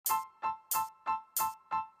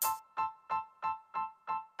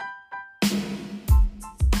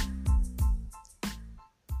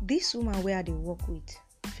This woman where they work with,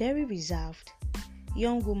 very reserved,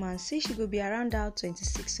 young woman, say she go be around that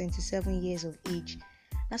 26, 27 years of age.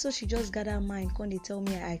 That's so she just gather mind, come they tell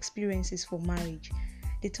me her experiences for marriage.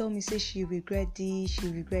 They tell me say she regret this, she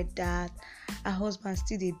regret that. Her husband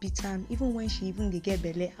still they beat am, even when she even they get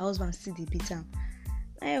belle, her husband still they beat am.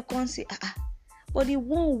 Now you can't say but the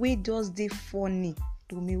one way does they funny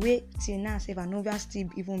to me, way till now say I never still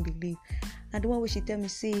even believe. And the one way she tell me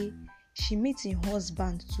say she meets her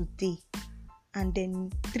husband today, and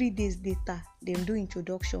then 3 days later them do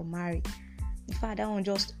introduction, marry. In fact, that one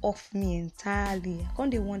just off me entirely. I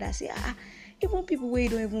can't they wonder say even people where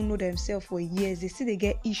don't even know themselves for years, they still they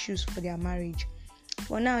get issues for their marriage.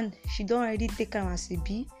 But now she don't already take her as a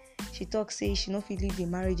B. She talks say she not feel leave the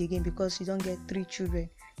marriage again because she don't get 3 children.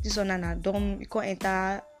 This one and don't you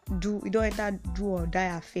don't enter do or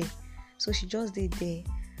die affair. So she just did there.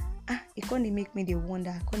 It can't make me they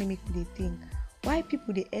wonder, it can't make me they think. Why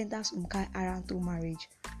people they enter some kind of Aranto marriage?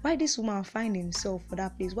 Why this woman find himself for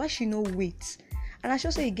that place? Why she no wait? And I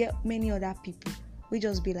should say you get many other people. We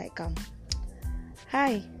just be like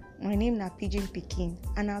hi, my name na Pigeon Pikin,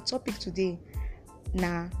 and our topic today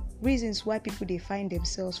na reasons why people they find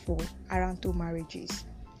themselves for Aranto marriages.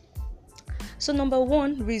 So number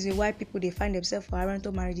one reason why people they find themselves for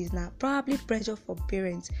Aranto marriages now probably pressure from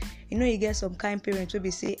parents. You know, you get some kind of parents where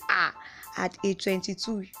they say at age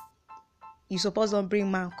 22 you suppose don't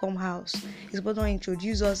bring man come house. You suppose don't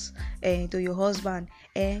introduce us to your husband.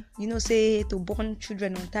 You know, say to born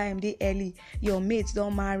children on time, they early. Your mates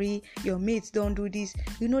don't marry. Your mates don't do this.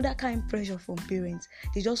 You know that kind of pressure from parents.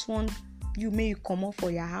 They just want you, make you come up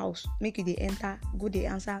for your house, make you they enter, go they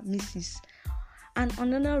answer Mrs. And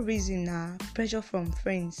another reason, pressure from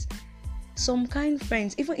friends. Some kind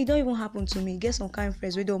friends, even it don't even happen to me. Get some kind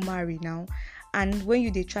friends we don't marry now, and when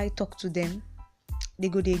you they try talk to them, they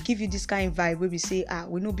give you this kind of vibe where we say,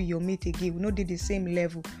 we no be your mate again, we no do the same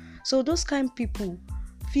level. So those kind of people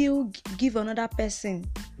give another person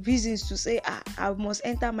reasons to say, I must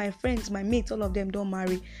enter. My friends, my mates, all of them don't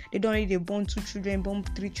marry. They don't really born 2 children, born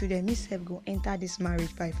 3 children. Me self go enter this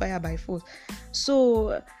marriage by fire, by force.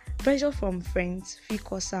 So pressure from friends, feel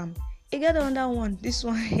cause you get another one. This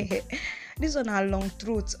one this one are long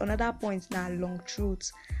throats. Another point now long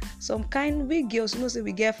throats. Some kind we girls, you know, say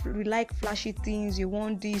we like flashy things. We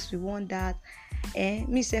want this, we want that.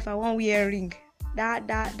 Me self I want wear ring.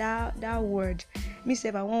 That word. Me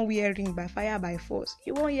self I want wear ring by fire, by force.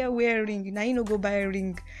 You want wear ring. Now you know go buy a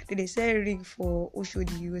ring. They sell ring for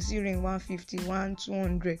Oshodi. You will see ring 150,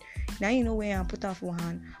 200. Now you know where I put her for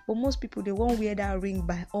hand. But most people they won't wear that ring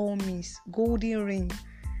by all means. Golden ring,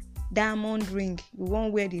 diamond ring. You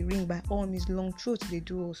won't wear the ring by all means. Long throat they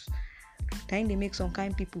do us. Then they make some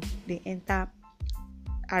kind of people they enter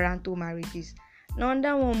Aranto marriages. Now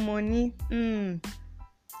that one money.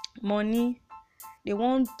 They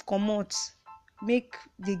won't come out, make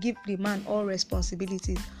they give the man all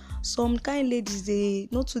responsibilities. Some kind ladies they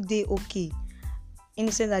not today okay, in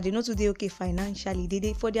the sense that they not today okay financially.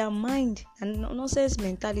 They for their mind and nonsense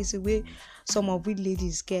mentality where some of we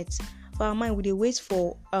ladies get. For our mind, we they wait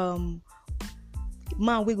for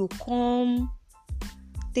man we go come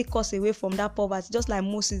take us away from that poverty, just like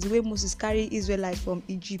Moses, the way Moses carry Israelites from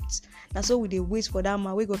Egypt. That's so we they wait for that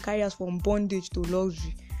man we go carry us from bondage to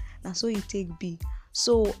luxury. That's so you take B.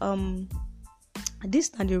 So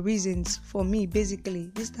these are the reasons for me.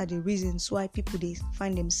 Basically, these are the reasons why people they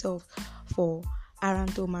find themselves for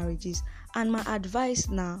Aranto marriages. And my advice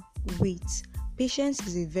now: wait. Patience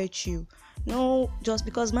is a virtue. No, just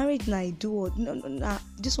because marriage now no,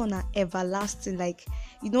 this one are everlasting. Like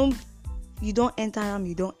you don't enter them,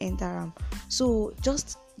 you don't enter them. So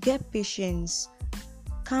just get patience,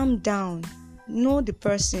 calm down, know the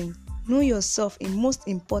person. Know yourself, and most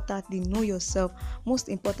importantly, know yourself. Most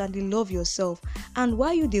importantly, love yourself. And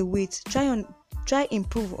while you dey wait, try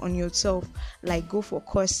improve on yourself. Like go for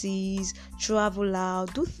courses, travel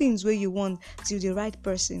out, do things where you want till the right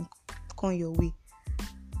person come your way.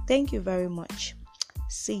 Thank you very much.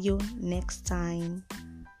 See you next time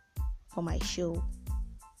for my show.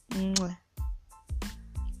 Mwah.